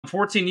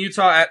14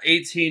 Utah at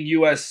 18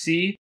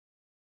 USC.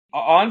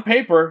 On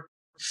paper,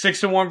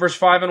 6-1 versus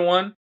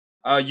 5-1.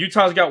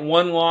 Utah's got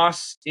one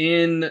loss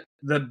in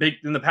the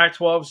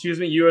Pac-12. Excuse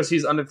me.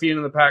 USC's undefeated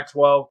in the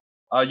Pac-12.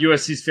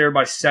 USC's favored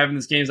by 7.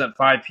 This game's at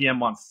 5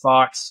 p.m. on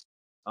Fox.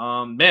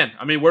 Man,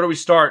 I mean, where do we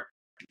start?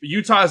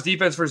 Utah's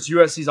defense versus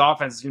USC's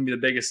offense is going to be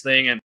the biggest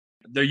thing, and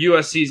the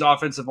USC's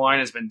offensive line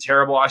has been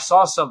terrible. I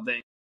saw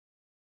something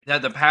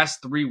that the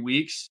past 3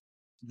 weeks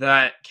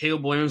that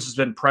Caleb Williams has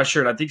been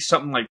pressured, I think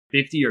something like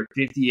 50 or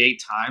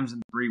 58 times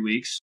in 3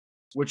 weeks,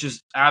 which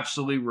is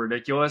absolutely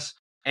ridiculous.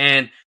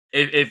 And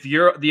if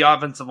you're the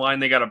offensive line,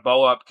 they got to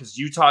bow up because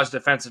Utah's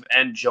defensive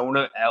end,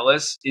 Jonah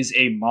Ellis, is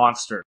a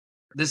monster.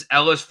 This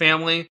Ellis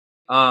family,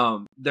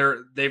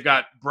 they've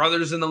got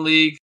brothers in the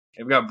league.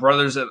 They've got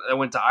brothers that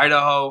went to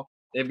Idaho.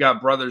 They've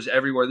got brothers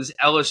everywhere. This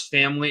Ellis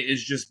family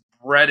is just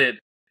breaded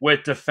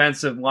with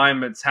defensive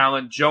lineman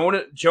talent.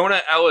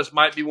 Jonah Ellis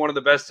might be one of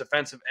the best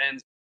defensive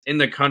ends in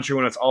the country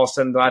when it's all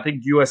said and done. I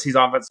think USC's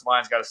offensive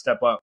line's got to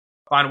step up,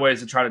 find ways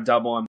to try to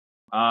double him.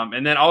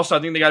 And then also, I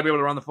think they got to be able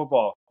to run the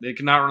football. They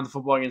cannot run the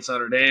football against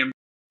Notre Dame.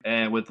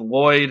 And with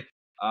Lloyd,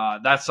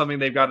 that's something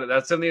they've got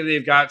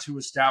to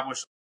establish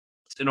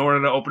in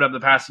order to open up the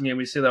passing game.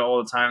 We see that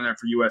all the time there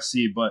for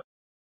USC. But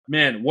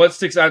man, what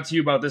sticks out to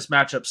you about this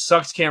matchup?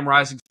 Sucks Cam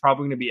Rising's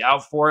probably going to be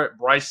out for it.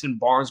 Bryson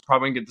Barnes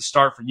probably going to get the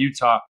start for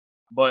Utah.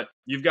 But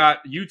you've got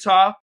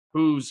Utah,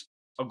 who's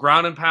a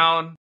ground and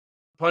pound,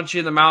 punchy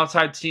in the mouth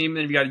type team.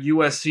 Then you've got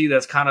USC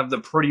that's kind of the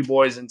pretty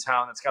boys in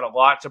town that's got a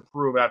lot to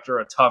prove after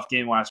a tough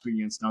game last week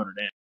against Notre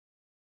Dame.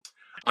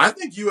 I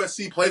think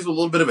USC plays with a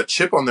little bit of a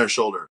chip on their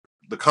shoulder.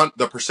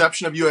 The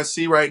perception of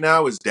USC right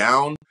now is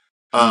down.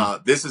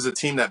 This is a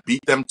team that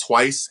beat them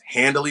twice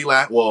handily.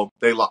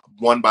 They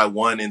won by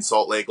 1 in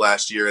Salt Lake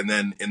last year, and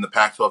then in the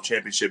Pac-12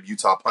 championship,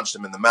 Utah punched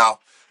them in the mouth.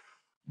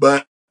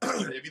 But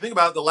if you think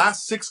about it, the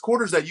last 6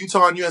 quarters that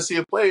Utah and USC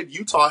have played,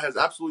 Utah has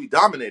absolutely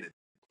dominated.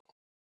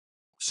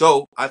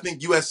 So I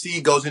think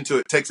USC goes into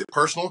it, takes it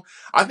personal.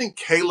 I think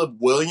Caleb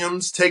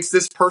Williams takes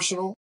this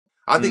personal.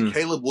 I think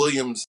Caleb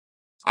Williams,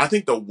 I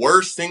think the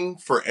worst thing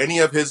for any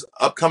of his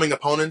upcoming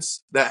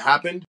opponents that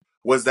happened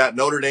was that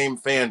Notre Dame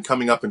fan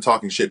coming up and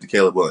talking shit to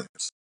Caleb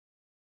Williams.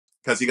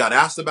 Because he got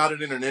asked about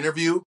it in an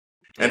interview,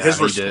 and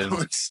his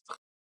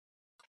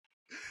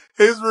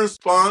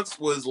response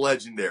was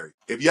legendary.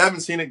 If you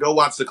haven't seen it, go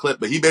watch the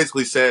clip. But he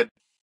basically said,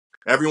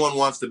 everyone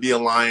wants to be a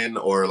lion,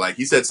 or like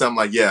he said something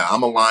like, yeah,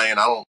 I'm a lion.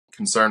 I don't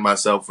concern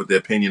myself with the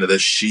opinion of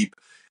this sheep.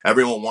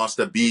 Everyone wants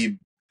to be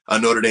a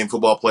Notre Dame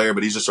football player,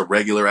 but he's just a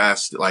regular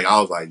ass. Like, I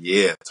was like,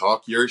 yeah,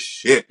 talk your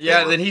shit.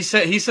 Yeah, then he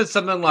said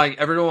something like,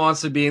 everyone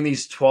wants to be in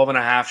these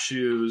 12.5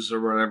 shoes or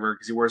whatever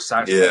because he wears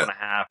size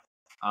 12.5.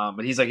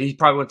 But he's like, he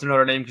probably went to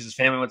Notre Dame because his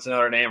family went to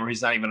Notre Dame, or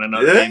he's not even a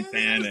Notre Dame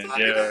fan. And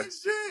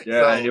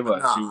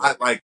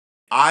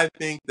I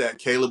think that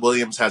Caleb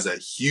Williams has a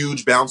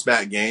huge bounce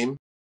back game,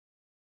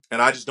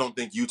 and I just don't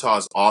think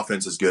Utah's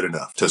offense is good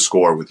enough to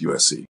score with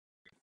USC.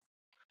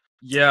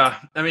 Yeah,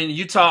 I mean,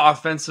 Utah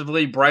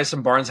offensively,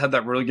 Bryson Barnes had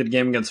that really good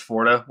game against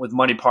Florida with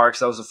Money Parks.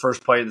 That was the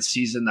first play of the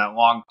season, that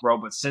long throw.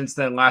 But since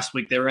then, last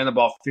week, they ran the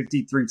ball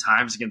 53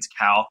 times against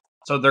Cal.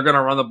 So they're going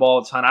to run the ball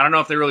a ton. I don't know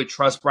if they really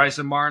trust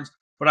Bryson Barnes,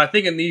 but I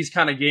think in these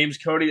kind of games,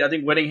 Cody, I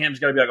think Whittingham's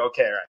going to be like,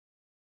 okay, all right,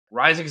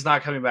 Rising's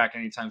not coming back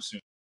anytime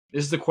soon.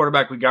 This is the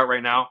quarterback we got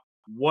right now.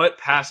 What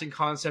passing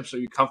concepts are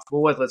you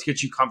comfortable with? Let's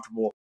get you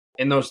comfortable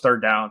in those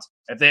third downs.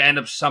 If they end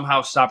up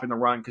somehow stopping the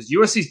run, because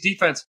USC's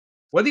defense,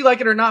 whether you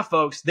like it or not,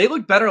 folks, they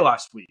looked better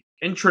last week.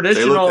 In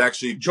traditional,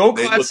 Joe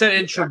Klatt said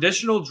in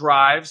traditional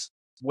drives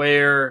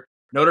where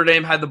Notre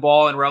Dame had the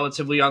ball and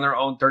relatively on their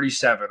own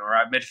 37 or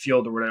at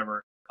midfield or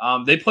whatever,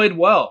 they played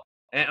well.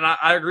 And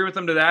I agree with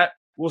them to that.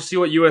 We'll see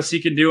what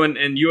USC can do. And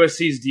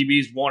USC's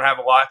DBs won't have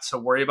a lot to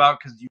worry about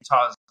because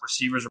Utah's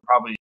receivers are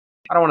probably,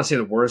 I don't want to say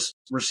the worst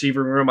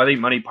receiver room. I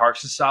think Money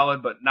Parks is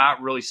solid, but not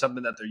really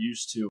something that they're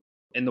used to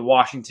in the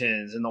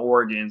Washingtons and the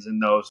Oregons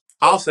and those.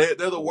 I'll say it.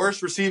 They're the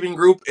worst receiving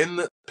group in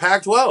the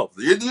Pac-12.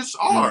 They just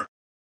are.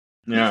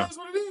 Yeah. That's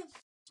what it is.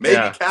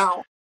 Maybe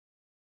Cal.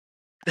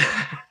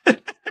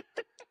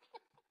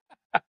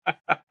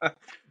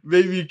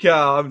 Maybe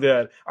Cal. I'm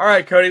dead. All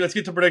right, Cody, let's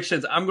get to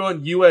predictions. I'm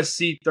going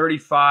USC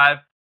 35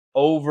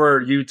 over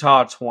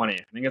Utah 20. I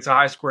think it's a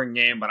high-scoring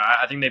game, but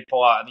I think they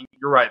pull out. I think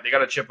you're right. They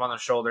got a chip on their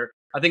shoulder.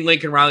 I think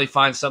Lincoln Riley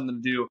finds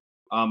something to do.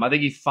 I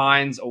think he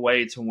finds a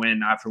way to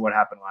win after what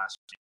happened last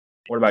week.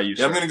 What about you,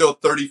 sir? I'm going to go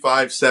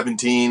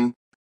 35-17.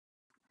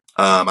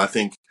 I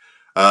think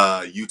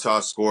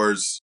Utah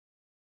scores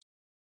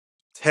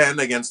 10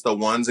 against the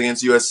ones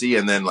against USC,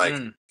 and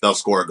then they'll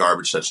score a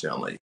garbage touchdown late.